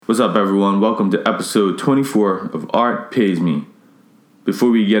What's up, everyone? Welcome to episode 24 of Art Pays Me. Before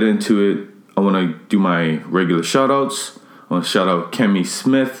we get into it, I want to do my regular shout-outs. I want to shout out Kemi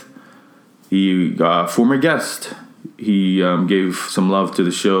Smith. He, former guest. He gave some love to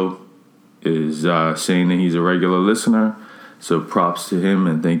the show, is saying that he's a regular listener. So props to him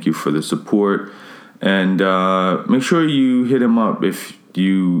and thank you for the support. And make sure you hit him up if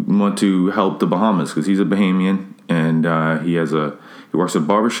you want to help the Bahamas, because he's a Bahamian and he works at a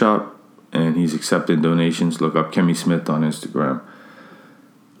barbershop and he's accepting donations. Look up Kemi Smith on Instagram.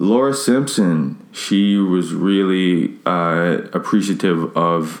 Laura Simpson, she was really appreciative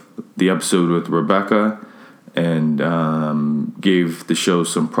of the episode with Rebecca and gave the show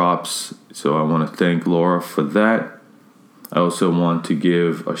some props. So I want to thank Laura for that. I also want to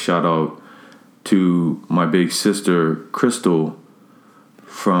give a shout out to my big sister, Crystal,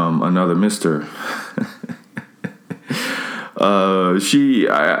 from Another Mister.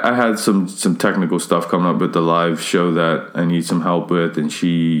 I had some technical stuff coming up with the live show that I need some help with, and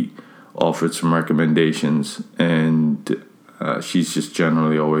she offered some recommendations, and she's just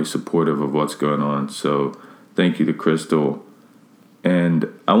generally always supportive of what's going on. So thank you to Crystal. And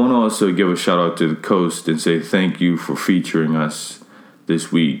I want to also give a shout out to the Coast and say thank you for featuring us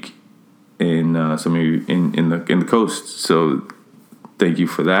this week in some of you in the Coast. So thank you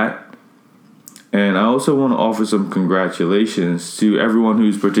for that. And I also want to offer some congratulations to everyone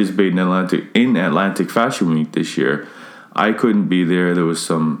who's participated in Atlantic Fashion Week this year. I couldn't be there. There was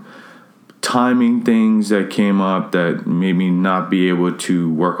some timing things that came up that made me not be able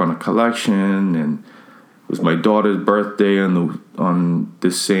to work on a collection, and it was my daughter's birthday on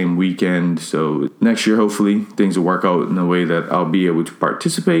this same weekend. So next year, hopefully, things will work out in a way that I'll be able to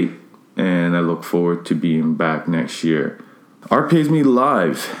participate, and I look forward to being back next year. Art Pays Me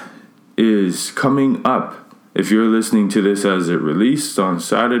Live is coming up. If you're listening to this as it released on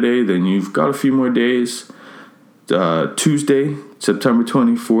Saturday, then you've got a few more days. Tuesday, September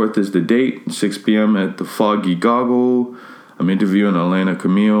 24th is the date, 6 p.m. at the Foggy Goggle. I'm interviewing Elena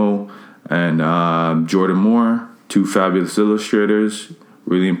Camille and Jordan Moore, two fabulous illustrators.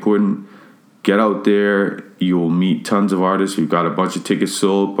 Really important. Get out there. You'll meet tons of artists. We've got a bunch of tickets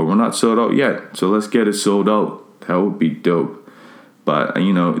sold, but we're not sold out yet. So let's get it sold out. That would be dope. But,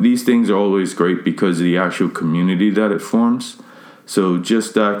 these things are always great because of the actual community that it forms. So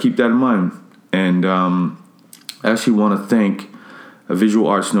just keep that in mind. And I actually want to thank Visual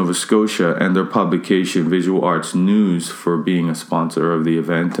Arts Nova Scotia and their publication, Visual Arts News, for being a sponsor of the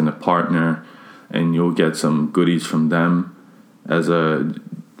event and a partner. And you'll get some goodies from them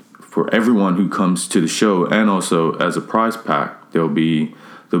for everyone who comes to the show, and also as a prize pack. They'll be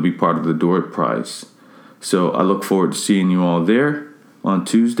part of the door prize. So I look forward to seeing you all there on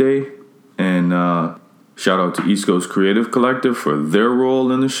Tuesday. And shout out to East Coast Creative Collective for their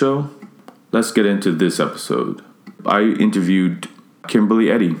role in the show. Let's get into this episode. I interviewed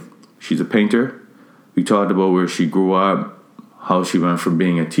Kimberly Eddy. She's a painter. We talked about where she grew up, how she went from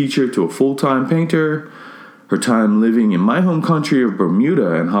being a teacher to a full-time painter, her time living in my home country of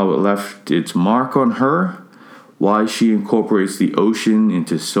Bermuda and how it left its mark on her, why she incorporates the ocean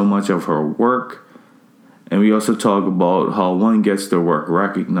into so much of her work. And we also talk about how one gets their work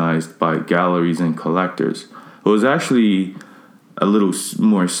recognized by galleries and collectors. It was actually a little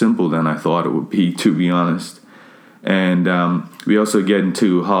more simple than I thought it would be, to be honest. And we also get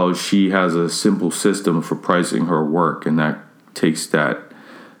into how she has a simple system for pricing her work, and that takes that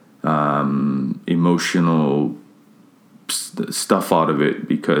emotional stuff out of it,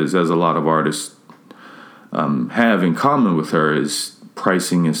 because as a lot of artists have in common with her, is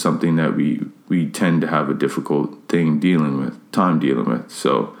pricing is something that we tend to have a difficult time dealing with.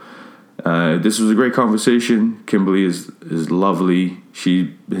 So this was a great conversation. Kimberly is lovely.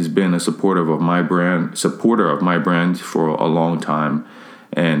 She has been a supporter of my brand for a long time,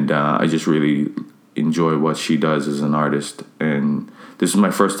 and I just really enjoy what she does as an artist. And this is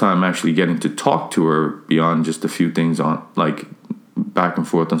my first time actually getting to talk to her beyond just a few things on like back and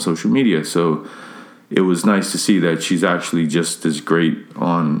forth on social media. So it was nice to see that she's actually just as great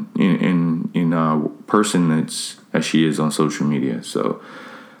in person as she is on social media. So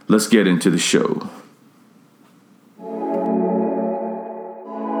let's get into the show.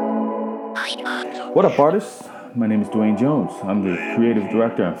 What up, artists? My name is Dwayne Jones. I'm the creative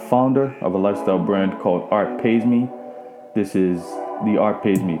director and founder of a lifestyle brand called Art Pays Me. This is the Art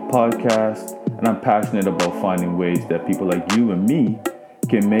Pays Me podcast, and I'm passionate about finding ways that people like you and me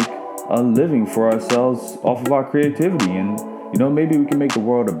can make a living for ourselves off of our creativity, and maybe we can make the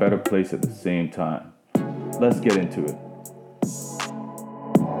world a better place at the same time. Let's get into it.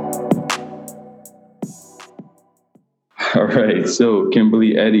 All right. So,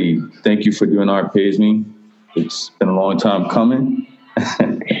 Kimberly Eddy, thank you for doing Art Pays Me. It's been a long time coming.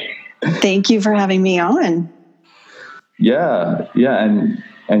 Thank you for having me on. Yeah.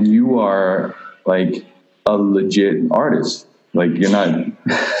 And you are like a legit artist. Like you're not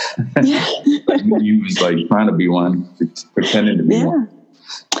like you was like trying to be one, pretending to be one.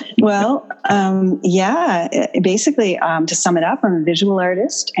 Well, basically, to sum it up, I'm a visual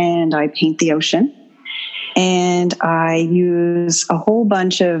artist and I paint the ocean. And I use a whole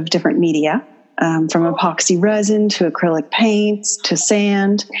bunch of different media, from epoxy resin to acrylic paints to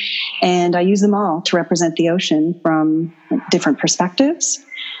sand. And I use them all to represent the ocean from different perspectives,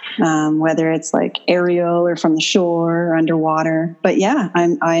 whether it's like aerial or from the shore or underwater. But yeah,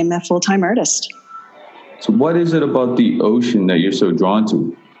 I'm a full-time artist. So what is it about the ocean that you're so drawn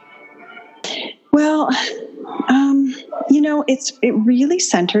to? Well, it really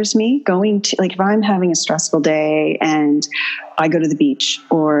centers me going to, like, if I'm having a stressful day and I go to the beach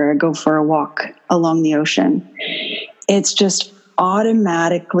or go for a walk along the ocean, it's just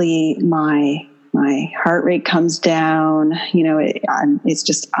automatically my heart rate comes down. I'm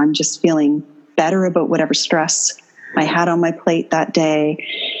just feeling better about whatever stress I had on my plate that day.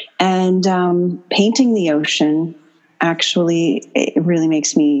 And painting the ocean, actually,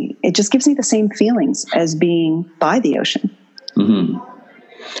 it just gives me the same feelings as being by the ocean. Mm-hmm.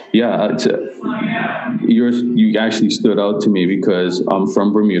 Yeah, you actually stood out to me because I'm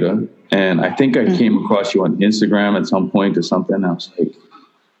from Bermuda, and I think I came across you on Instagram at some point or something. I was like,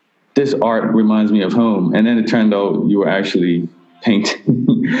 this art reminds me of home. And then it turned out you were actually painting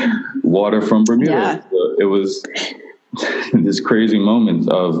water from Bermuda. Yeah. So it was this crazy moment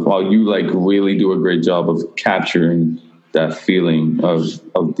of, wow, you like really do a great job of capturing that feeling of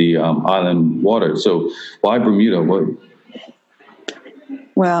the island water. So why Bermuda? What?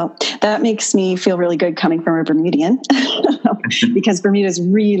 Well, that makes me feel really good coming from a Bermudian because Bermuda is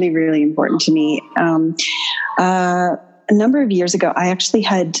really, really important to me. A number of years ago, I actually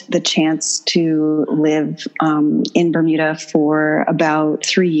had the chance to live in Bermuda for about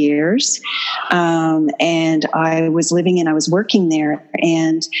 3 years. And I was working there,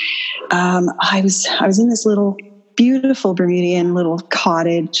 and I was in this little beautiful Bermudian little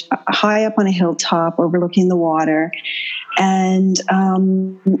cottage high up on a hilltop overlooking the water. And,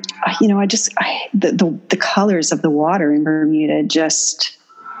 the colors of the water in Bermuda just,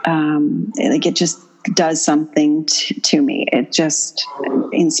 it just does something to me. It just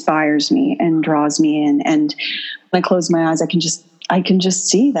inspires me and draws me in. And when I close my eyes, I can just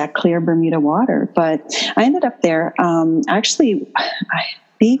see that clear Bermuda water. But I ended up there.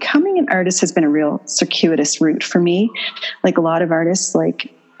 Becoming an artist has been a real circuitous route for me. Like a lot of artists, I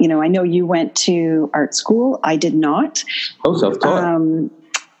know you went to art school. I did not. Oh, self-taught. I'm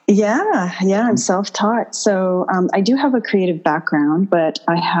self-taught. So I do have a creative background, but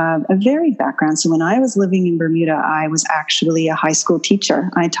I have a varied background. So when I was living in Bermuda, I was actually a high school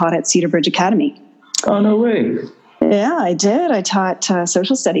teacher. I taught at Cedar Bridge Academy. Oh, no way. Yeah, I did. I taught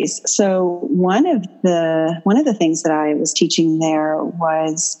social studies. So one of the things that I was teaching there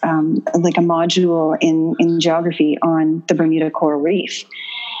was like a module in geography on the Bermuda Coral Reef.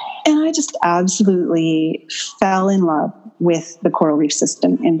 And I just absolutely fell in love with the coral reef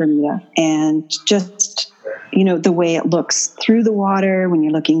system in Bermuda, and just, the way it looks through the water when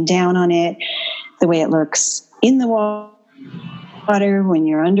you're looking down on it, the way it looks in the water when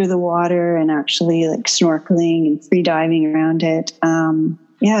you're under the water and actually like snorkeling and free diving around it.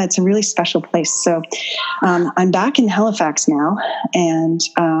 It's a really special place. So I'm back in Halifax now, and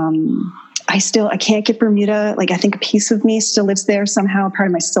I can't get Bermuda. Like, I think a piece of me still lives there somehow. Part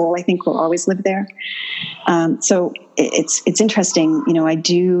of my soul, I think, will always live there. So it's interesting. I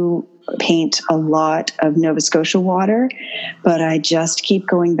do paint a lot of Nova Scotia water, but I just keep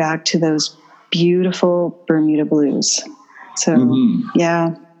going back to those beautiful Bermuda blues. So,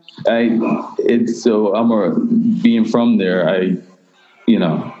 yeah. Being from there,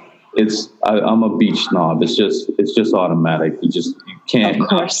 I'm a beach snob. It's just automatic. You can't. Of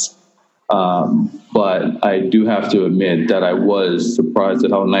course. But I do have to admit that I was surprised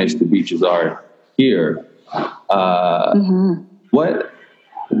at how nice the beaches are here. What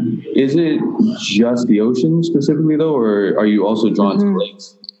is it? Just the ocean specifically, though, or are you also drawn to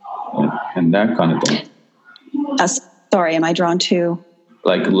lakes and that kind of thing? Sorry, am I drawn to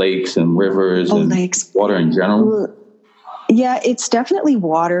like lakes and rivers and lakes, water in general? Yeah, it's definitely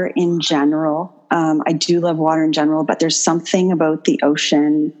water in general. I do love water in general, but there's something about the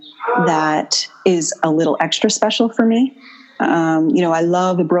ocean that is a little extra special for me. I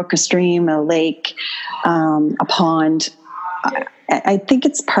love a brook, a stream, a lake, a pond. I think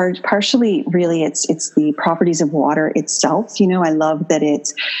it's partially really it's the properties of water itself. You know, I love that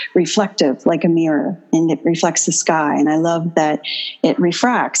it's reflective like a mirror and it reflects the sky. And I love that it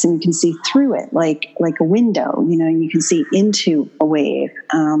refracts and you can see through it like a window, you know, you can see into a wave.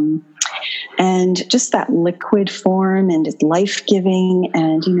 And just that liquid form and it's life-giving.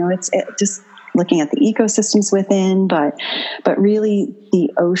 And, you know, it's just looking at the ecosystems within, but really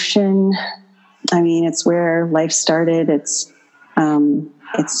the ocean, I mean, it's where life started. It's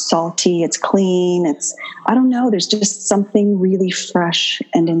salty, it's clean. I don't know, there's just something really fresh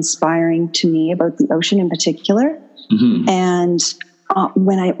and inspiring to me about the ocean in particular. Mm-hmm. And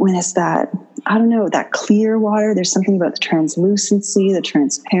when it's that, I don't know, that clear water, there's something about the translucency, the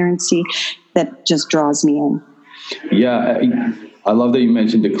transparency that just draws me in. Yeah. I love that you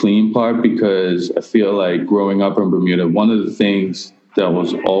mentioned the clean part, because I feel like growing up in Bermuda, one of the things that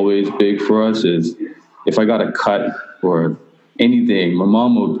was always big for us is if I got a cut or anything, my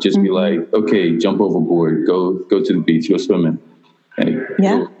mom would just be like, okay, jump overboard, go to the beach, go swimming.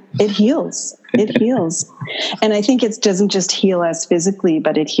 Yeah, it heals. It heals. And I think it doesn't just heal us physically,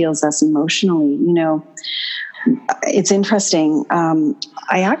 but it heals us emotionally. You know, it's interesting.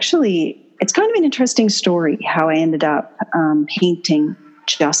 It's kind of an interesting story how I ended up painting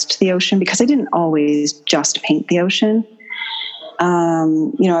just the ocean, because I didn't always just paint the ocean.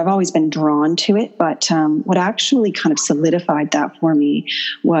 You know, I've always been drawn to it, but what actually kind of solidified that for me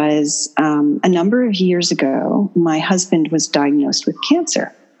was a number of years ago, my husband was diagnosed with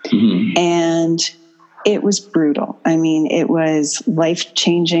cancer. Mm-hmm. And it was brutal. I mean, it was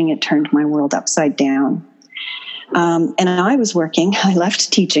life-changing. It turned my world upside down. And I was working, I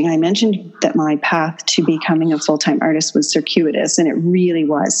left teaching. I mentioned that my path to becoming a full-time artist was circuitous, and it really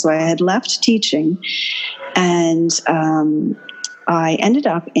was. So I had left teaching, and I ended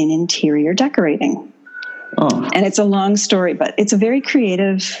up in interior decorating. Oh. And it's a long story, but it's a very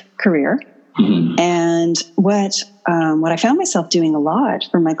creative career. Mm-hmm. And what I found myself doing a lot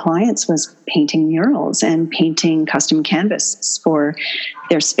for my clients was painting murals and painting custom canvases for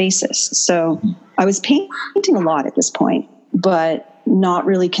their spaces. So I was painting a lot at this point, but not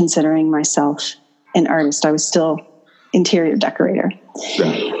really considering myself an artist. I was still interior decorator.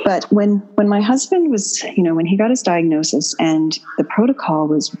 Yeah. But when my husband was, you know, when he got his diagnosis, and the protocol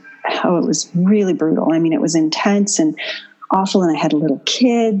was, it was really brutal. I mean, it was intense and awful, and I had little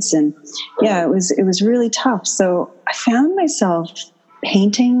kids, and yeah, it was really tough. So I found myself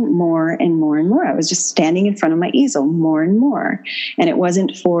painting more and more and more. I was just standing in front of my easel more and more, and it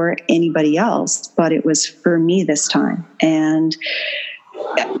wasn't for anybody else, but it was for me this time. And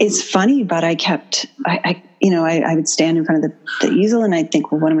it's funny, but I would stand in front of the easel, and I'd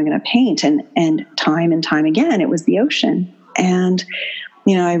think, well, what am I going to paint? And time again, it was the ocean. And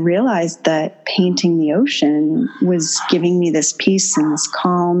you know, I realized that painting the ocean was giving me this peace and this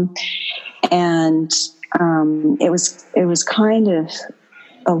calm, and it was kind of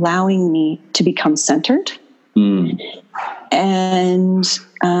allowing me to become centered. Mm. And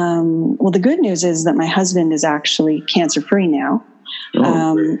well, the good news is that my husband is actually cancer-free now.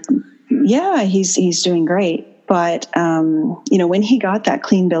 Oh, yeah, he's doing great. But, you know, when he got that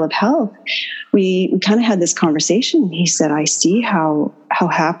clean bill of health, we kind of had this conversation. He said, I see how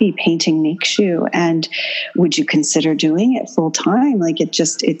happy painting makes you. And would you consider doing it full time? Like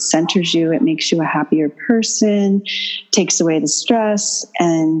it centers you. It makes you a happier person, takes away the stress.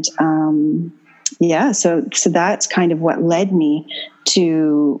 And, yeah, so that's kind of what led me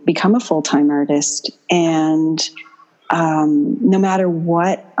to become a full-time artist. And, no matter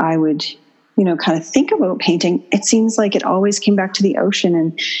what I would, you know, kind of think about painting, it seems like it always came back to the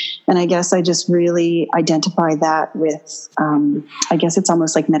ocean. And I guess I just really identify that with, I guess it's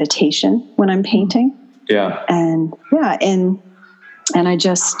almost like meditation when I'm painting. Yeah. And yeah. And I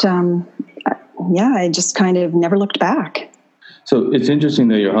just, I just kind of never looked back. So it's interesting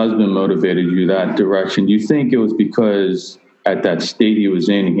that your husband motivated you that direction. Do you think it was because at that state he was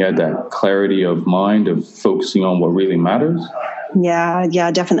in, he had that clarity of mind of focusing on what really matters?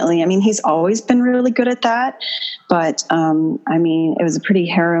 Yeah, definitely. I mean, he's always been really good at that, but I mean, it was a pretty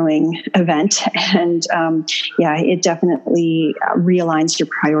harrowing event, and it definitely realigns your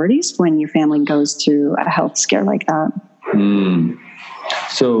priorities when your family goes through a health scare like that. Mm.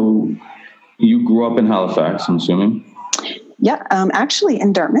 So you grew up in Halifax, I'm assuming? Yeah, actually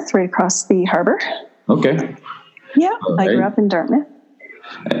in Dartmouth, right across the harbor. Okay. Yeah, right. I grew up in Dartmouth.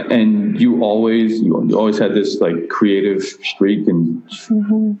 And you always had this like creative streak, and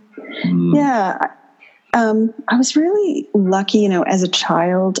yeah, I was really lucky. You know, as a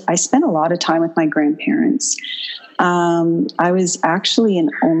child, I spent a lot of time with my grandparents. I was actually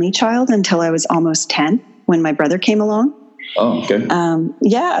an only child until I was almost 10 when my brother came along. Oh, okay.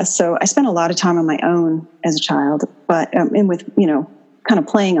 Yeah, so I spent a lot of time on my own as a child, but and with, kind of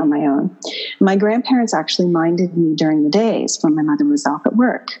playing on my own. My grandparents actually minded me during the days when my mother was off at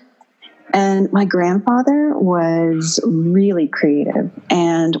work. And my grandfather was really creative.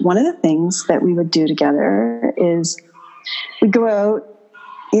 And one of the things that we would do together is we'd go out,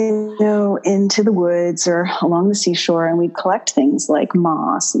 into the woods or along the seashore, and we'd collect things like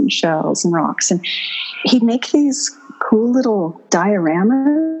moss and shells and rocks. And he'd make these cool little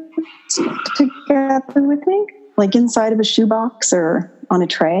dioramas together with me, like inside of a shoebox or on a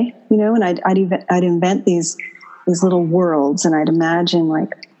tray, and I'd invent these little worlds, and I'd imagine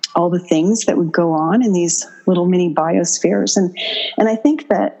like all the things that would go on in these little mini biospheres. And I think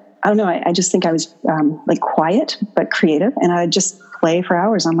that, I don't know, I just think I was like quiet but creative, and I'd just play for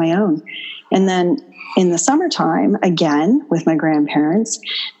hours on my own. And then in the summertime, again, with my grandparents,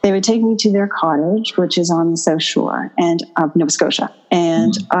 they would take me to their cottage, which is on the South Shore of Nova Scotia.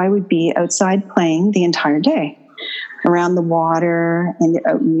 And I would be outside playing the entire day around the water and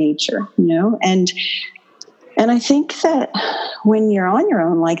out in nature, And I think that when you're on your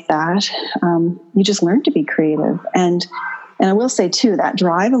own like that, you just learn to be creative. And I will say, too, that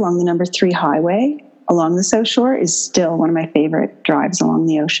drive along the number 3 highway along the South Shore is still one of my favorite drives along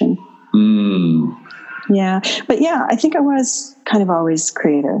the ocean. Yeah. But yeah, I think I was kind of always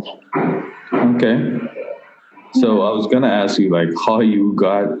creative. Okay. So I was going to ask you, like, how you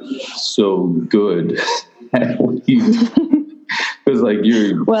got so good at what you do. Because, like,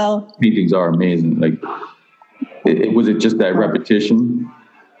 your paintings are amazing. Like, was it just that repetition?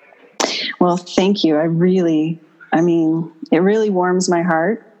 Well, thank you. It really warms my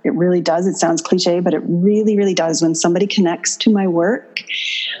heart. It really does. It sounds cliche, but it really, really does when somebody connects to my work.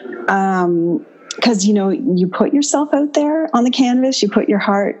 Because, you put yourself out there on the canvas, you put your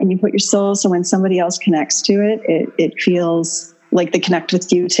heart and you put your soul. So when somebody else connects to it, it feels like they connect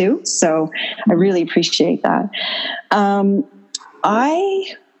with you too. So I really appreciate that. I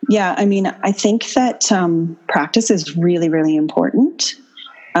think that practice is really, really important.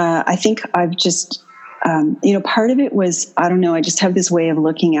 I think I've just, part of it was, I don't know, I just have this way of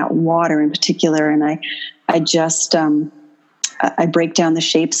looking at water in particular. And I just, I break down the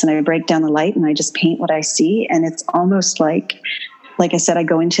shapes and I break down the light and I just paint what I see. And it's almost like I said, I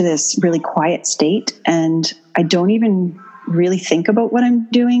go into this really quiet state and I don't even really think about what I'm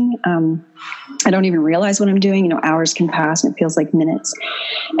doing. I don't even realize what I'm doing. Hours can pass and it feels like minutes.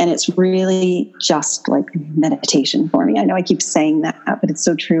 And it's really just like meditation for me. I know I keep saying that, but it's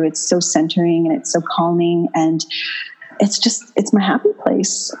so true. It's so centering and it's so calming. And it's my happy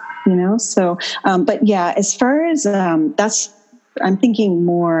place, So, but yeah, as far as I'm thinking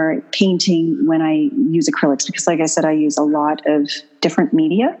more painting when I use acrylics, because like I said, I use a lot of different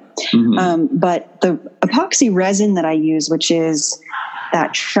media. Mm-hmm. But the epoxy resin that I use, which is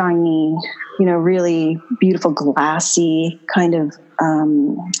that shiny, really beautiful, glassy kind of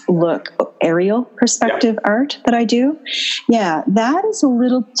look, aerial perspective art that I do. Yeah, that is a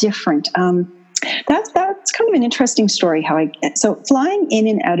little different. That's kind of an interesting story. So flying in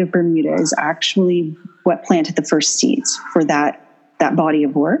and out of Bermuda is actually what planted the first seeds for that body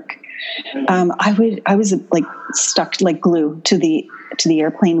of work. I was like stuck like glue to the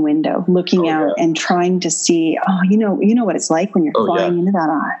airplane window, looking out and trying to see. You know what it's like when you're flying into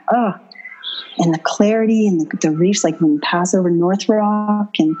that. And the clarity and the reefs, like when you pass over North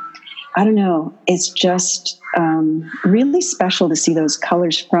Rock, and I don't know, it's just really special to see those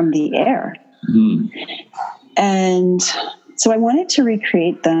colors from the air. Mm. And so I wanted to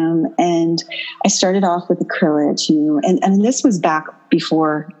recreate them, and I started off with acrylic, and this was back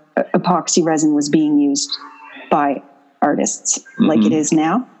before epoxy resin was being used by artists like it is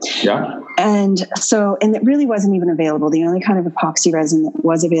now. Yeah. And it really wasn't even available. The only kind of epoxy resin that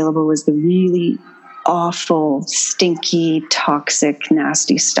was available was the really awful, stinky, toxic,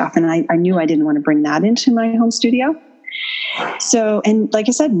 nasty stuff. And I knew I didn't want to bring that into my home studio. So, and like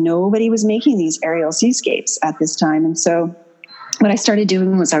I said, nobody was making these aerial seascapes at this time. And so what I started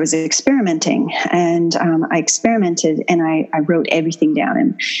doing was I was experimenting, and I experimented and I wrote everything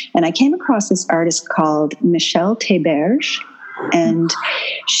down. And I came across this artist called Michelle Théberge, and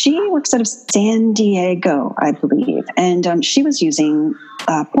she works out of San Diego, I believe. And she was using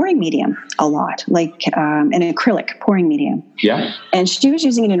pouring medium a lot, like an acrylic pouring medium. Yeah. And she was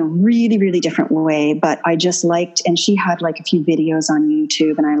using it in a really, really different way. But I just liked, and she had like a few videos on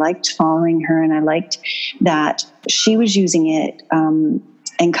YouTube, and I liked following her, and I liked that she was using it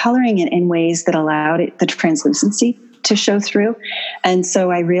and coloring it in ways that allowed it the translucency to show through. And so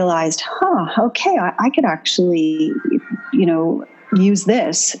I realized, okay, I could actually, use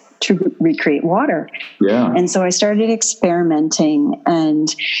this to recreate water. Yeah. And so I started experimenting,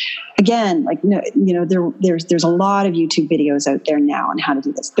 and again, like, there's a lot of YouTube videos out there now on how to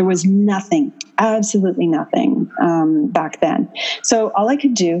do this. There was nothing, absolutely nothing back then. So all I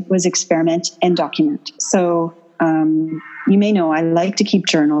could do was experiment and document. So you may know I like to keep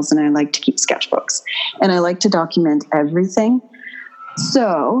journals and I like to keep sketchbooks, and I like to document everything.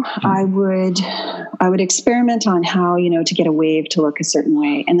 So I would experiment on how, to get a wave to look a certain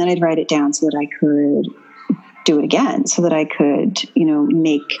way, and then I'd write it down so that I could do it again, so that I could,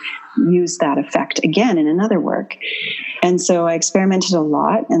 use that effect again in another work. And so I experimented a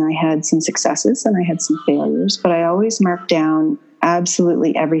lot, and I had some successes and I had some failures, but I always marked down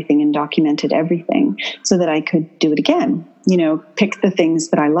absolutely everything and documented everything so that I could do it again, pick the things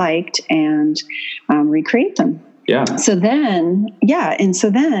that I liked and recreate them. Yeah. So then,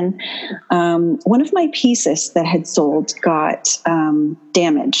 one of my pieces that had sold got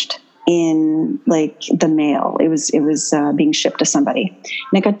damaged in the mail. It was being shipped to somebody,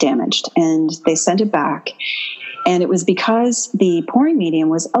 and it got damaged, and they sent it back. And it was because the pouring medium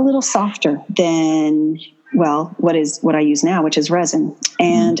was a little softer than what I use now, which is resin.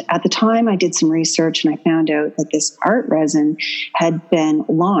 And at the time I did some research, and I found out that this art resin had been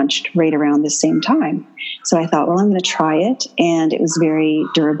launched right around the same time. So I thought, I'm going to try it. And it was very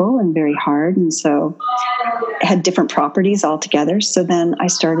durable and very hard. And so it had different properties altogether. So then I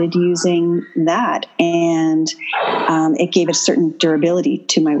started using that, and it gave a certain durability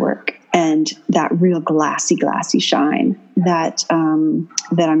to my work, and that real glassy shine that I'm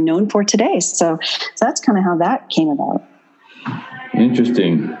known for today. So that's kind of how that came about.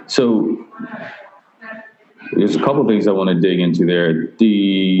 Interesting. So there's a couple of things I want to dig into there.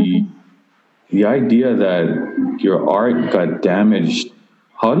 The idea that your art got damaged,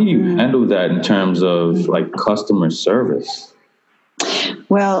 how do you handle that in terms of customer service?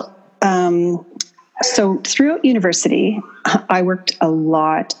 Well, so throughout university, I worked a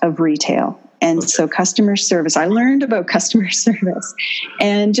lot of retail. And so customer service, I learned about customer service.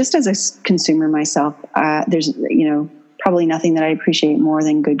 And just as a consumer myself, there's, probably nothing that I appreciate more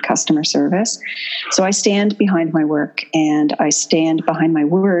than good customer service. So I stand behind my work, and I stand behind my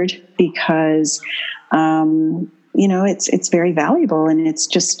word, because, it's very valuable, and it's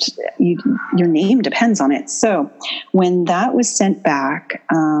just, your name depends on it. So when that was sent back,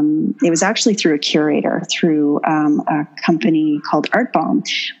 it was actually through a curator, through a company called Art Bomb,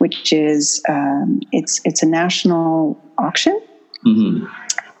 which is, it's a national auction. Mm-hmm.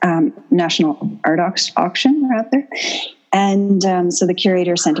 National art auction, rather. And so the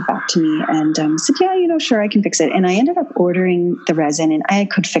curator sent it back to me and said, yeah, sure, I can fix it. And I ended up ordering the resin, and I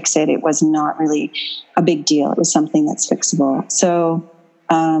could fix it. It was not really a big deal. It was something that's fixable. So,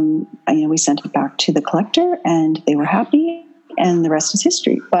 we sent it back to the collector, and they were happy, and the rest is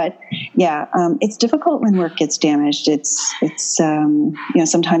history. But yeah, it's difficult when work gets damaged. It's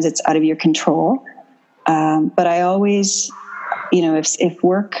sometimes it's out of your control. But I always, if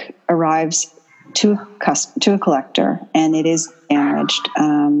work arrives to a collector and it is damaged,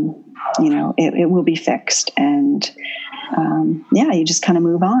 it will be fixed, and you just kind of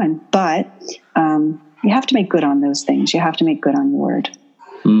move on. But you have to make good on those things. You have to make good on your word.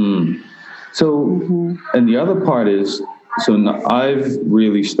 So, and the other part is, I've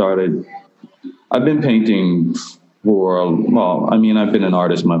been painting I've been an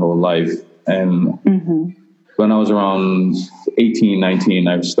artist my whole life, and when I was around 18, 19,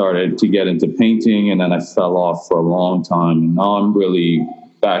 I started to get into painting, and then I fell off for a long time. Now I'm really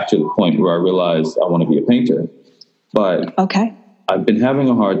back to the point where I realized I want to be a painter. But I've been having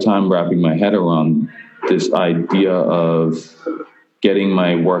a hard time wrapping my head around this idea of getting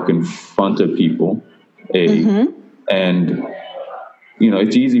my work in front of people. And,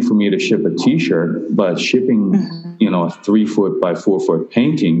 it's easy for me to ship a t-shirt, but shipping, a 3 foot by 4 foot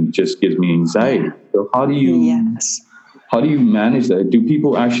painting just gives me anxiety. So how do you manage that? Do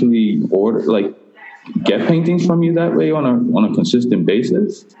people actually order, get paintings from you that way on a consistent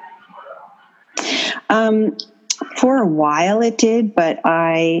basis? For a while it did, but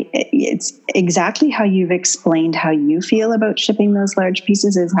it's exactly how you've explained how you feel about shipping those large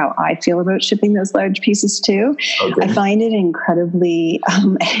pieces is how I feel about shipping those large pieces too. Okay. I find it incredibly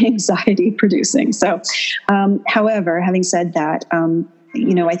anxiety producing. So, however, having said that,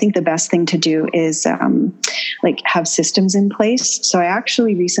 I think the best thing to do is have systems in place. So I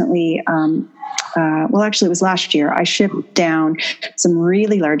actually recently, it was last year, I shipped down some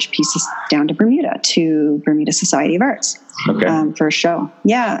really large pieces down to Bermuda Society of Arts for a show.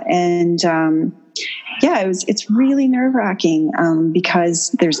 Yeah. And it's really nerve-wracking because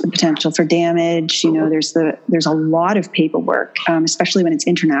there's the potential for damage. There's a lot of paperwork, especially when it's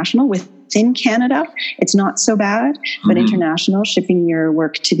international. Within Canada, it's not so bad, but international, shipping your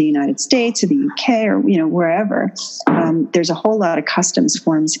work to the United States or the UK or wherever, there's a whole lot of customs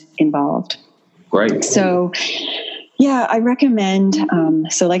forms involved. Right. So, yeah, I recommend.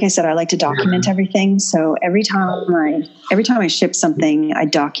 So, like I said, I like to document everything. So every time I ship something, I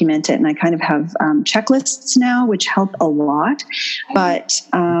document it, and I kind of have checklists now, which help a lot. But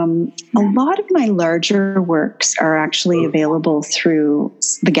a lot of my larger works are actually available through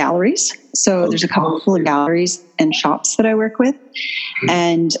the galleries. So there's a couple of galleries and shops that I work with,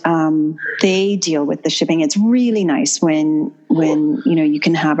 and they deal with the shipping. It's really nice when you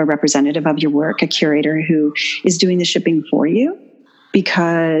can have a representative of your work, a curator who is doing the shipping for you,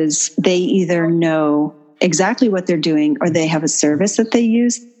 because they either know exactly what they're doing or they have a service that they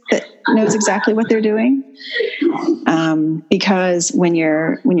use that knows exactly what they're doing. Because when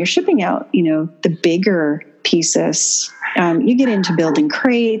you're shipping out, the bigger pieces, you get into building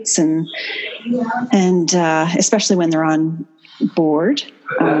crates and especially when they're on board,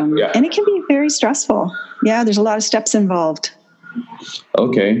 and it can be very stressful. Yeah, there's a lot of steps involved.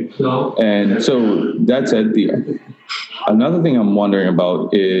 Okay, and so that's another thing I'm wondering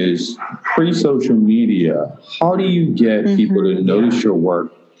about is pre-social media. How do you get people to notice your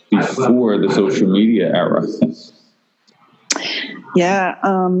work before the social media era? Yeah,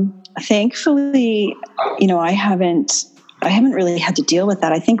 thankfully, I haven't really had to deal with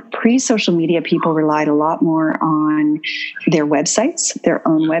that. I think pre-social media people relied a lot more on their websites, their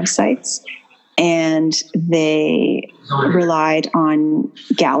own websites, and they relied on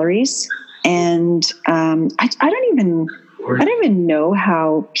galleries. And I don't even know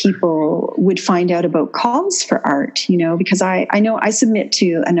how people would find out about calls for art, because I know I submit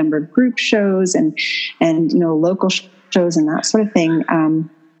to a number of group shows and local shows and that sort of thing.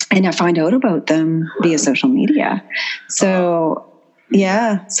 And I find out about them via social media. So,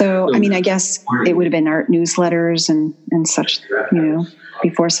 yeah. So, I guess it would have been art newsletters and such,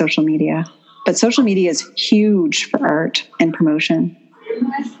 before social media. But social media is huge for art and promotion.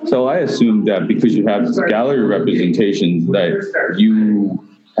 So I assume that because you have gallery representations that you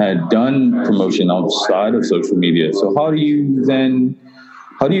had done promotion outside of social media. So how do you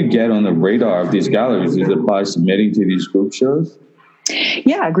get on the radar of these galleries? Is it by submitting to these group shows?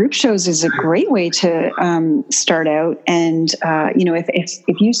 Yeah, group shows is a great way to start out. And,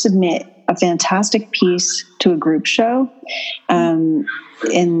 if you submit a fantastic piece to a group show,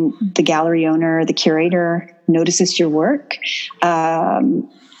 and the gallery owner, the curator notices your work, and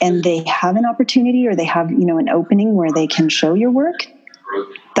they have an opportunity or they have, an opening where they can show your work,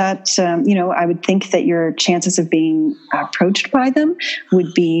 that, I would think that your chances of being approached by them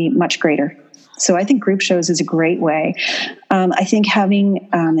would be much greater. So I think group shows is a great way. I think having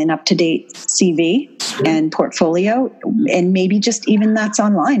an up-to-date CV and portfolio, and maybe just even that's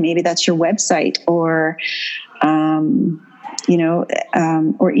online, maybe that's your website, or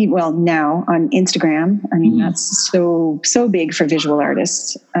now on Instagram. That's so big for visual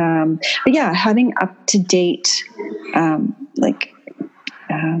artists. But yeah, having up-to-date,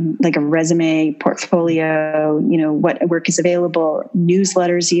 like a resume, portfolio, what work is available,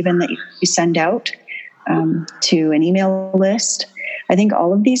 newsletters even that you send out to an email list. I think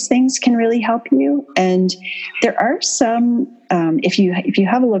all of these things can really help you. And there are some, if you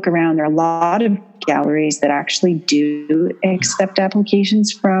have a look around, there are a lot of galleries that actually do accept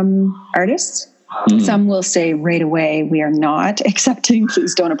applications from artists. Some will say right away, we are not accepting,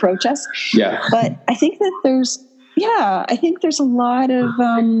 please don't approach us. Yeah. But I think that there's a lot of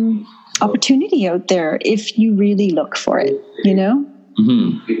opportunity out there if you really look for it,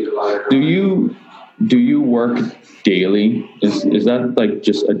 Do you work daily? Is that like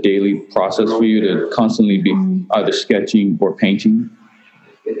just a daily process for you to constantly be either sketching or painting?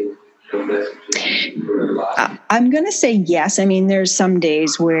 I'm going to say yes. There's some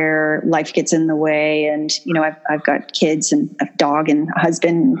days where life gets in the way, and I've got kids and a dog and a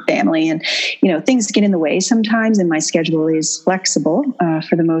husband and family, and things get in the way sometimes, and my schedule is flexible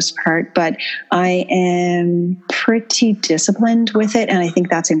for the most part, but I am pretty disciplined with it, and I think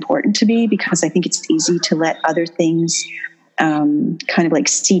that's important to be, because I think it's easy to let other things kind of like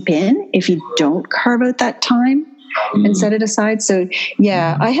seep in if you don't carve out that time and set it aside. So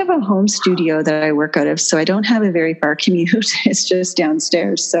yeah, I have a home studio that I work out of, so I don't have a very far commute. It's just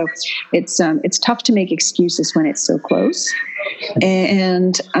downstairs. So it's tough to make excuses when it's so close.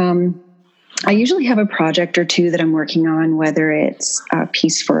 And I usually have a project or two that I'm working on, whether it's a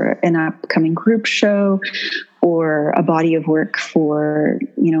piece for an upcoming group show or a body of work for,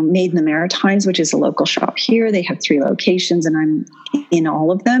 Made in the Maritimes, which is a local shop here. They have 3 locations, and I'm in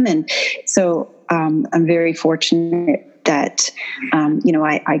all of them. And so I'm very fortunate that,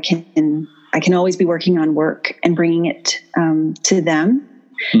 I can always be working on work and bringing it to them.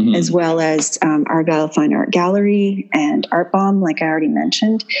 Mm-hmm. As well as Argyle Fine Art Gallery and Art Bomb, like I already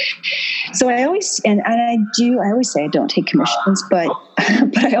mentioned. So I always say I don't take commissions, but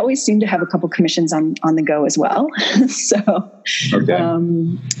I always seem to have a couple commissions on the go as well. So,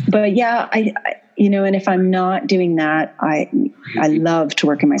 okay. But yeah, I and if I'm not doing that, I love to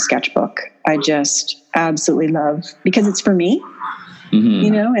work in my sketchbook. I just absolutely love, because it's for me.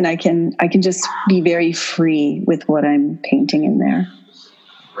 Mm-hmm. And I can just be very free with what I'm painting in there.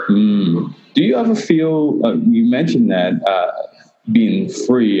 Do you ever feel, you mentioned that being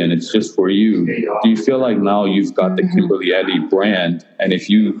free and it's just for you, do you feel like now you've got the Kimberly Eddy brand, and if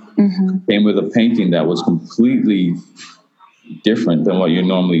you came with a painting that was completely different than what you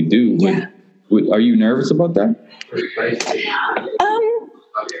normally do, are you nervous about that?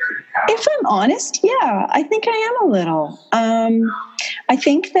 If I'm honest, yeah, I think I am a little. I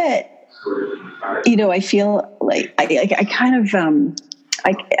think that, I feel like I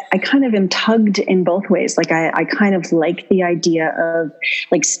kind of am tugged in both ways. Like I kind of like the idea of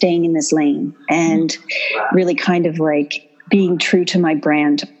like staying in this lane and really kind of like being true to my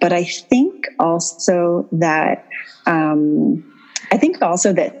brand. But I think also that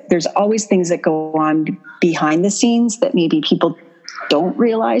there's always things that go on behind the scenes that maybe people don't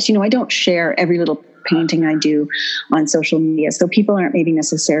realize. I don't share every little painting I do on social media, so people aren't maybe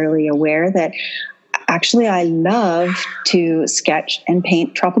necessarily aware that actually I love to sketch and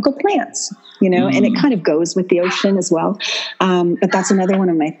paint tropical plants, and it kind of goes with the ocean as well. But that's another one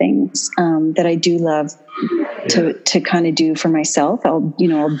of my things that I do love to kind of do for myself. I'll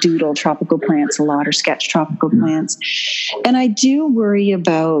doodle tropical plants a lot, or sketch tropical plants. And I do worry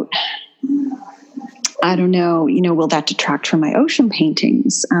about, I don't know, will that detract from my ocean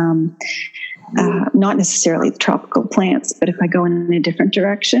paintings? Not necessarily the tropical plants, but if I go in a different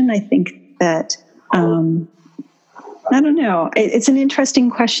direction, I think that, I don't know. It's an interesting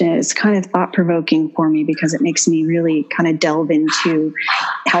question. It's kind of thought-provoking for me, because it makes me really kind of delve into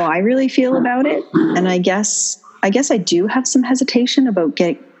how I really feel about it. And I guess I do have some hesitation about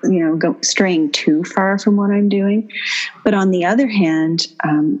straying too far from what I'm doing. But on the other hand,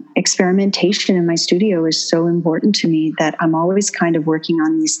 experimentation in my studio is so important to me that I'm always kind of working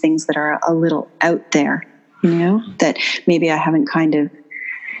on these things that are a little out there, that maybe I haven't kind of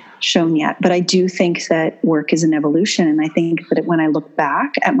shown yet. But I do think that work is an evolution. And I think that when I look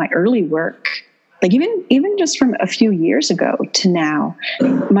back at my early work, like even just from a few years ago to now,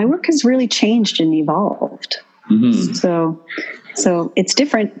 my work has really changed and evolved. Mm-hmm. So it's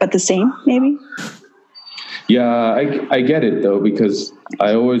different, but the same, maybe. Yeah, I get it though, because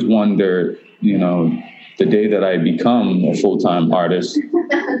I always wonder, the day that I become a full-time artist,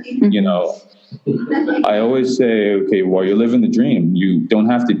 I always say, okay, well, you're living the dream. You don't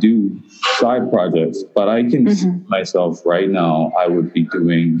have to do side projects, but I can see myself right now, I would be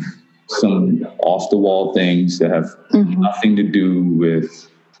doing some off-the-wall things that have nothing to do with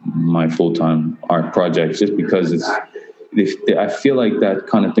my full-time art projects, just because I feel like that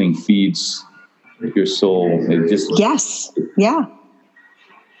kind of thing feeds your soul. Yes. Yeah.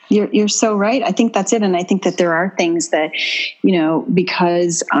 You're so right. I think that's it. And I think that there are things that,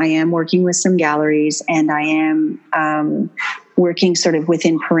 because I am working with some galleries and I am working sort of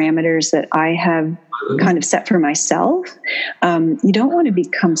within parameters that I have kind of set for myself, you don't want to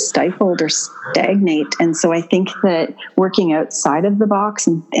become stifled or stagnate. And so I think that working outside of the box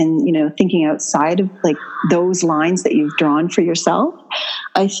and thinking outside of like those lines that you've drawn for yourself,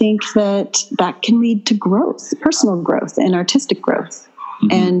 I think that can lead to growth, personal growth and artistic growth.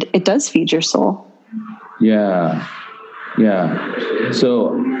 And it does feed your soul. Yeah.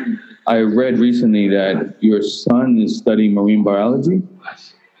 So I read recently that your son is studying marine biology.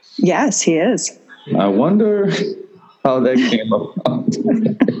 Yes, he is. I wonder how that came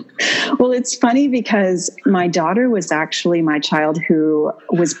about. Well, it's funny because my daughter was actually my child who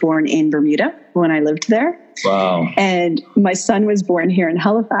was born in Bermuda when I lived there. Wow. And my son was born here in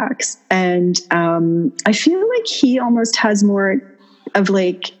Halifax. And I feel like he almost has more of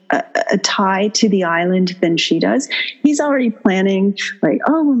like a tie to the island than she does. He's already planning like,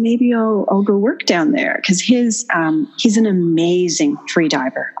 oh, well, maybe I'll go work down there. Cause he's an amazing free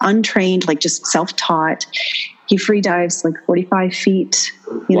diver, untrained, like just self-taught. He free dives like 45 feet,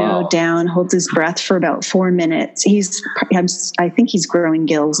 down, holds his breath for about 4 minutes. I think he's growing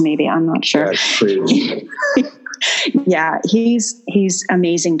gills. Maybe. I'm not sure. That's crazy. Yeah, he's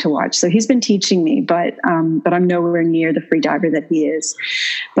amazing to watch. So he's been teaching me, but I'm nowhere near the free diver that he is.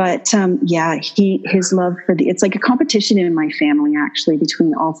 But yeah, his love for it's like a competition in my family, actually,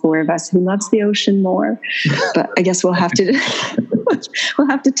 between all four of us, who loves the ocean more. But I guess we'll have to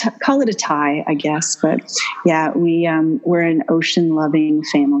call it a tie, I guess. But yeah, we're an ocean loving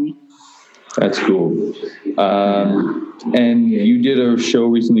family. That's cool. And you did a show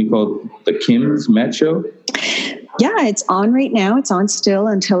recently called The Kim's Met Show? Yeah, it's on right now. It's on still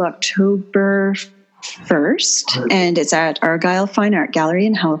until October 1st, and it's at Argyle Fine Art Gallery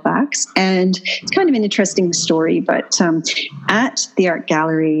in Halifax. And it's kind of an interesting story, but at the art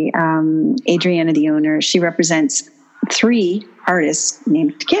gallery, Adriana, the owner, she represents 3 artist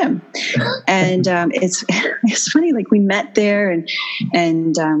named Kim. And it's funny, like we met there and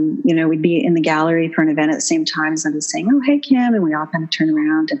we'd be in the gallery for an event at the same time as I was saying, oh, hey, Kim. And we all kind of turn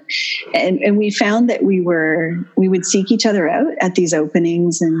around and we found that we would seek each other out at these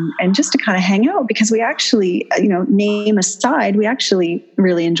openings and just to kind of hang out, because we actually, name aside, we actually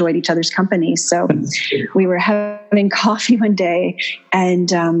really enjoyed each other's company. So we were having coffee one day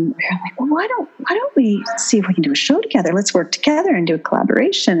and we were like, well, why don't we see if we can do a show together? Let's work together and do a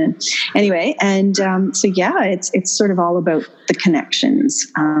collaboration. And anyway, so yeah, it's sort of all about the connections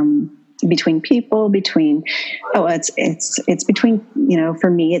between people, it's between, for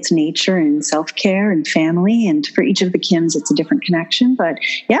me, it's nature and self-care and family. And for each of the Kims, it's a different connection. But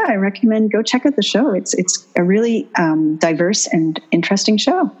yeah, I recommend go check out the show. It's a really diverse and interesting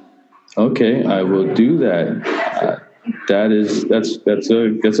show. Okay, I will do that.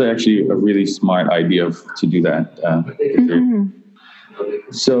 That's actually a really smart idea to do that.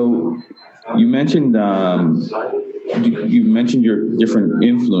 So you mentioned your different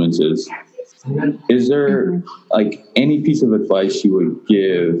influences. Is there like any piece of advice you would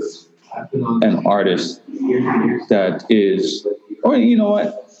give an artist that is, or you know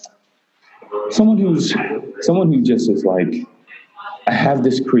what, someone who just is like, I have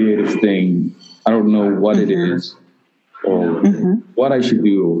this creative thing, I don't know what it is, or what I should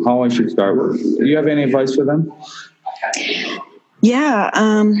do, how I should start with. Do you have any advice for them? Yeah,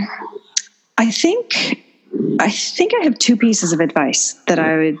 I think I have 2 pieces of advice that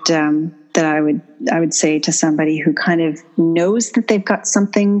I would say to somebody who kind of knows that they've got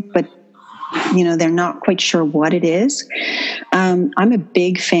something, but they're not quite sure what it is. I'm a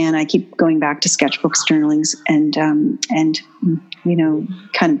big fan. I keep going back to sketchbooks, journalings, and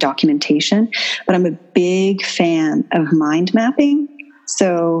kind of documentation. But I'm a big fan of mind mapping.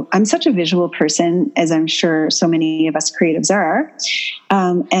 So I'm such a visual person, as I'm sure so many of us creatives are.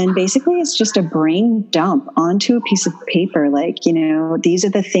 And basically it's just a brain dump onto a piece of paper. Like, these are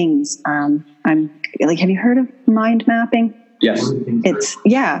the things. I'm like, have you heard of mind mapping? Yes.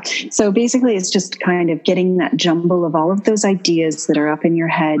 So basically it's just kind of getting that jumble of all of those ideas that are up in your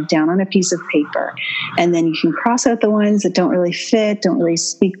head down on a piece of paper. And then you can cross out the ones that don't really fit, don't really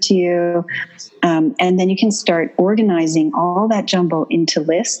speak to you. And then you can start organizing all that jumble into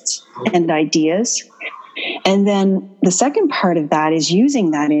lists and ideas. And then the second part of that is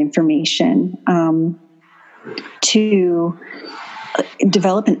using that information to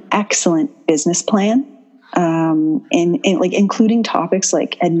develop an excellent business plan. Including topics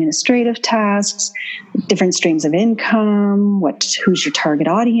like administrative tasks, different streams of income, who's your target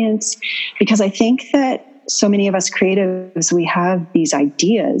audience, because I think that so many of us creatives, we have these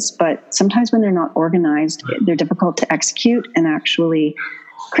ideas, but sometimes when they're not organized, they're difficult to execute and actually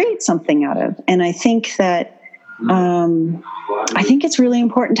create something out of. And I think that it's really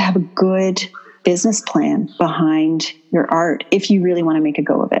important to have a good business plan behind your art if you really want to make a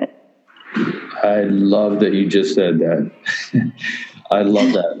go of it. I love that you just said that. I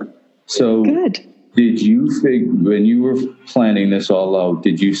love that. So good. Did you think, when you were planning this all out,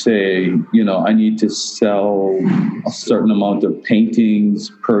 did you say, I need to sell a certain amount of paintings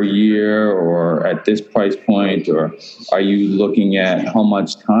per year or at this price point? Or are you looking at how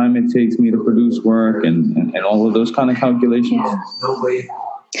much time it takes me to produce work and all of those kind of calculations?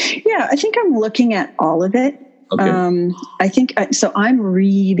 Yeah, I think I'm looking at all of it. Okay. I think so. I'm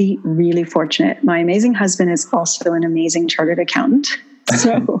really, really fortunate. My amazing husband is also an amazing chartered accountant.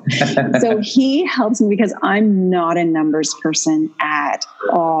 So he helps me because I'm not a numbers person at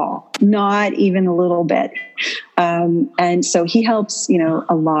all, not even a little bit. And so he helps,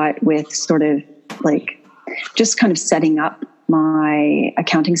 a lot with sort of like just kind of setting up my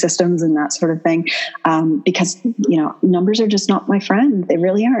accounting systems and that sort of thing. Because, numbers are just not my friend. They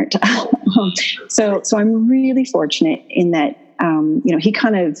really aren't. So I'm really fortunate in that, he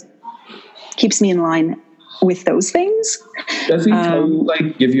kind of keeps me in line with those things. Does he tell you,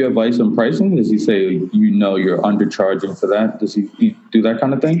 like, give you advice on pricing? Does he say, you're undercharging for that? Does he do that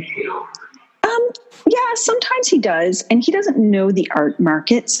kind of thing? Yeah, sometimes he does, and he doesn't know the art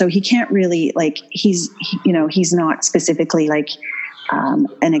market, so he can't really, like, he's not specifically like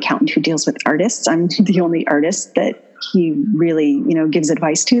an accountant who deals with artists. I'm the only artist that he really, gives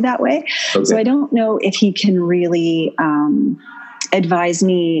advice to that way. Okay. So I don't know if he can really advise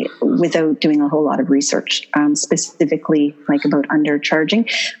me without doing a whole lot of research, specifically like about undercharging.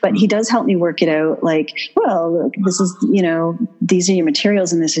 But he does help me work it out. Like, well, look, this is, these are your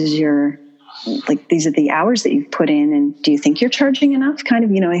materials, and this is your, like, these are the hours that you've put in, and do you think you're charging enough? Kind of,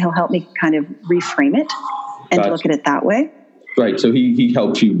 he'll help me kind of reframe it and look at it that way. Right. So he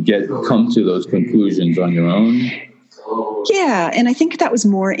helps you come to those conclusions on your own. Yeah. And I think that was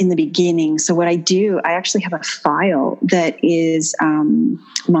more in the beginning. So what I do, I actually have a file that is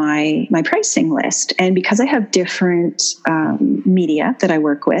my pricing list. And because I have different media that I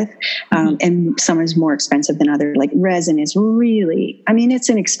work with, and some is more expensive than other, like resin is really, it's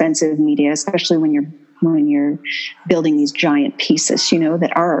an expensive media, especially when you're building these giant pieces,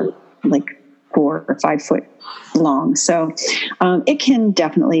 that are like 4 or 5 foot long. So it can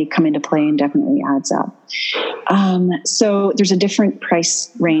definitely come into play and definitely adds up. So there's a different price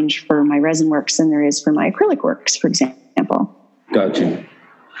range for my resin works than there is for my acrylic works, for example. Gotcha.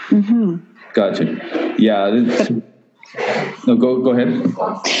 Gotcha. Yeah. No, go ahead.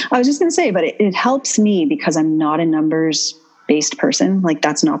 I was just going to say, but it helps me because I'm not a numbers based person. Like,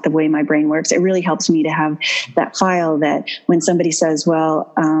 that's not the way my brain works. It really helps me to have that file that when somebody says,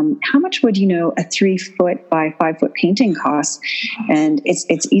 well, how much would, a 3 foot by 5 foot painting cost? And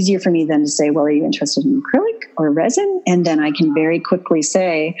it's easier for me then to say, well, are you interested in acrylic or resin? And then I can very quickly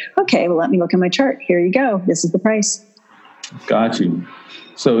say, okay, well, let me look at my chart. Here you go. This is the price. Got you.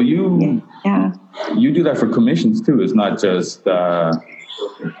 So you do that for commissions too. It's not just,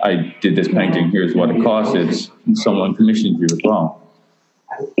 I did this painting, here's what it costs. It's someone commissioned you as well.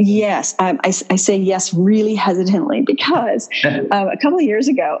 Yes. I say yes really hesitantly because a couple of years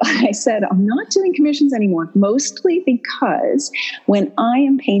ago, I said, I'm not doing commissions anymore, mostly because when I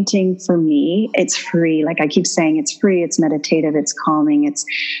am painting for me, it's free. Like I keep saying, it's free, it's meditative, it's calming, it's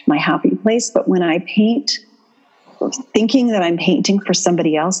my happy place. But when I paint thinking that I'm painting for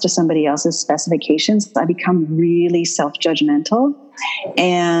somebody else to somebody else's specifications, I become really self-judgmental,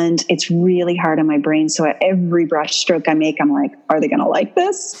 and it's really hard on my brain. So at every brush stroke I make, I'm like, are they going to like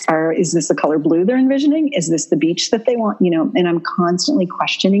this? Or is this the color blue they're envisioning? Is this the beach that they want? And I'm constantly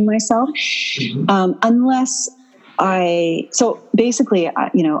questioning myself. So basically,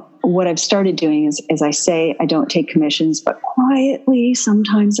 what I've started doing is I say I don't take commissions, but quietly,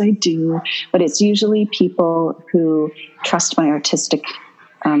 sometimes I do. But it's usually people who trust my artistic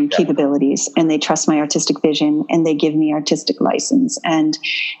capabilities, and they trust my artistic vision, and they give me artistic license. And,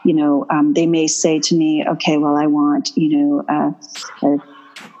 they may say to me, okay, well, I want, a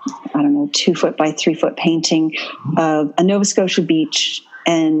 2 foot by 3 foot painting of a Nova Scotia beach,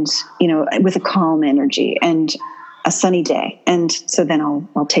 and, with a calm energy and a sunny day. And so then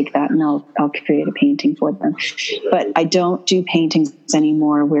I'll take that and I'll create a painting for them. But I don't do paintings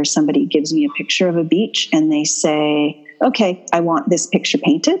anymore where somebody gives me a picture of a beach and they say, okay, I want this picture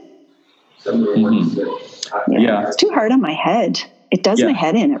painted. Mm-hmm. Yeah. It's too hard on my head. It does my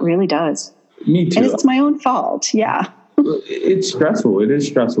head in. It really does. Me too. And it's my own fault. Yeah. It's stressful. It is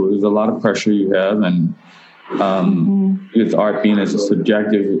stressful. There's a lot of pressure you have, and with art being as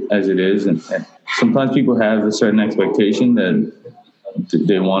subjective as it is, and sometimes people have a certain expectation that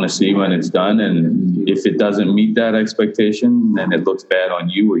they want to see when it's done, and if it doesn't meet that expectation, then it looks bad on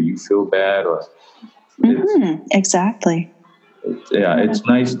you, or you feel bad, or exactly. It's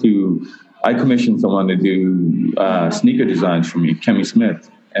nice to. I commissioned someone to do sneaker designs for me, Kemi Smith,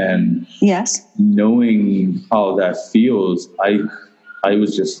 and knowing how that feels, I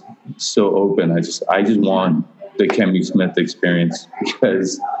was just so open. I just want the Kemi Smith experience,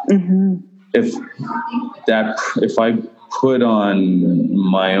 because if I put on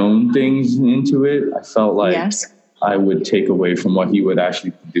my own things into it, I felt like I would take away from what he would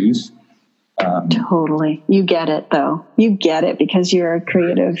actually produce. Totally. You get it though. You get it because you're a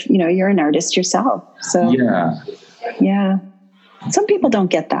creative, you're an artist yourself. So yeah. Some people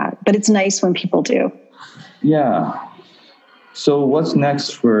don't get that, but it's nice when people do. Yeah. So what's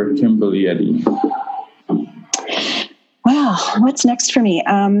next for Kimberly Eddy? Well, what's next for me?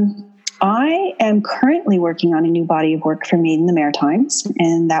 I am currently working on a new body of work for Made in the Maritimes,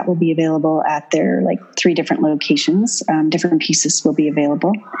 and that will be available at their 3 different locations. Different pieces will be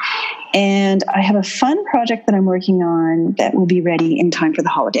available. And I have a fun project that I'm working on that will be ready in time for the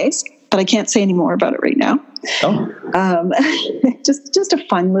holidays. but I can't say any more about it right now. Just a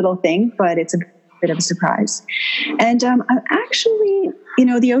fun little thing, but it's a bit of a surprise. And I'm actually,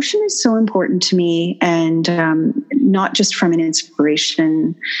 the ocean is so important to me, and not just from an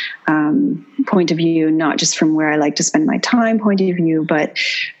inspiration point of view, not just from where I like to spend my time point of view, but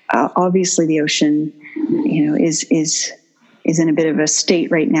obviously the ocean, is in a bit of a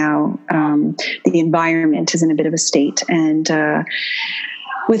state right now. The environment is in a bit of a state, and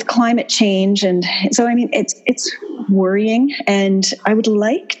with climate change, and so it's worrying. And I would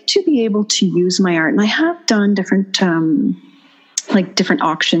like to be able to use my art, and I have done different different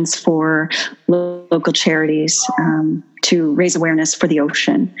auctions for local charities to raise awareness for the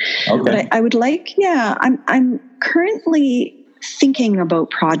ocean. Okay. But I would like, I'm currently thinking about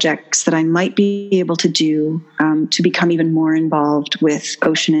projects that I might be able to do to become even more involved with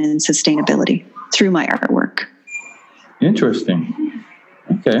ocean and sustainability through my artwork. Interesting.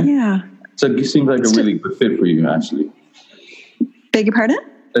 Okay. Yeah. So it seems like a really good fit for you, actually. Beg your pardon?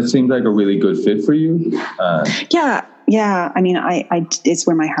 That seems like a really good fit for you. Yeah. It's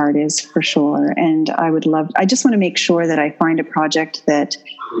where my heart is, for sure. And I just want to make sure that I find a project that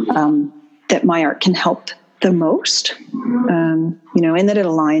my art can help the most, and that it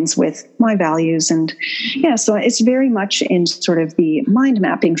aligns with my values. And so it's very much in sort of the mind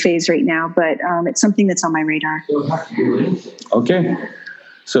mapping phase right now, but it's something that's on my radar. Okay.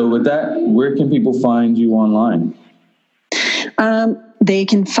 So with that, where can people find you online? They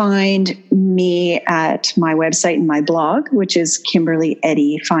can find me at my website and my blog, which is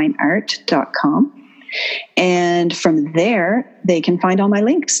KimberlyEddieFineArt.com. And from there, they can find all my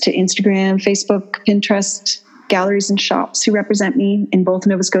links to Instagram, Facebook, Pinterest, galleries and shops who represent me in both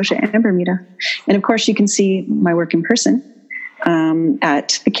Nova Scotia and Bermuda. And of course, you can see my work in person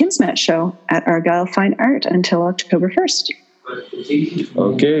at the Kinsmet Show at Argyle Fine Art until October 1st.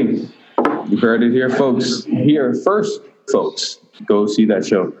 Okay. You heard it here, folks. Here first, folks. Go see that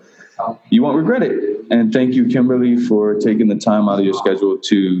show. You won't regret it. And thank you, Kimberly, for taking the time out of your schedule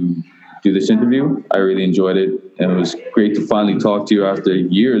to do this interview. I really enjoyed it. And it was great to finally talk to you after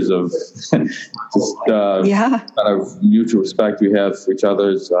years of kind of mutual respect we have for each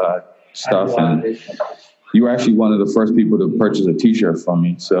other's stuff. And you were actually one of the first people to purchase a T-shirt from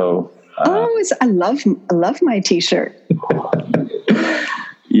me. So I love my T-shirt.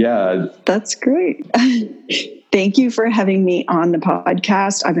 Yeah. That's great. Thank you for having me on the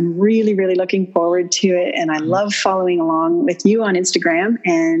podcast. I've been really, really looking forward to it. And I love following along with you on Instagram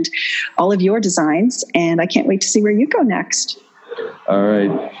and all of your designs. And I can't wait to see where you go next. All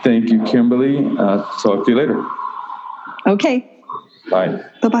right. Thank you, Kimberly. Talk to you later. Okay. Bye.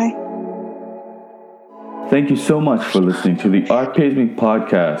 Bye-bye. Thank you so much for listening to the Art Pays Me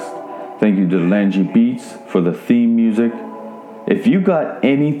podcast. Thank you to Langy Beats for the theme music. If you got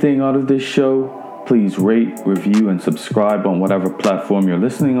anything out of this show, please rate, review, and subscribe on whatever platform you're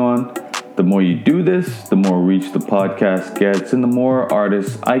listening on. The more you do this, the more reach the podcast gets, and the more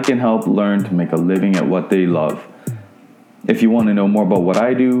artists I can help learn to make a living at what they love. If you want to know more about what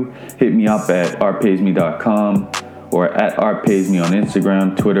I do, hit me up at artpaysme.com or at artpaysme on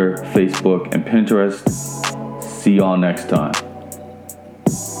Instagram, Twitter, Facebook, and Pinterest. See y'all next time.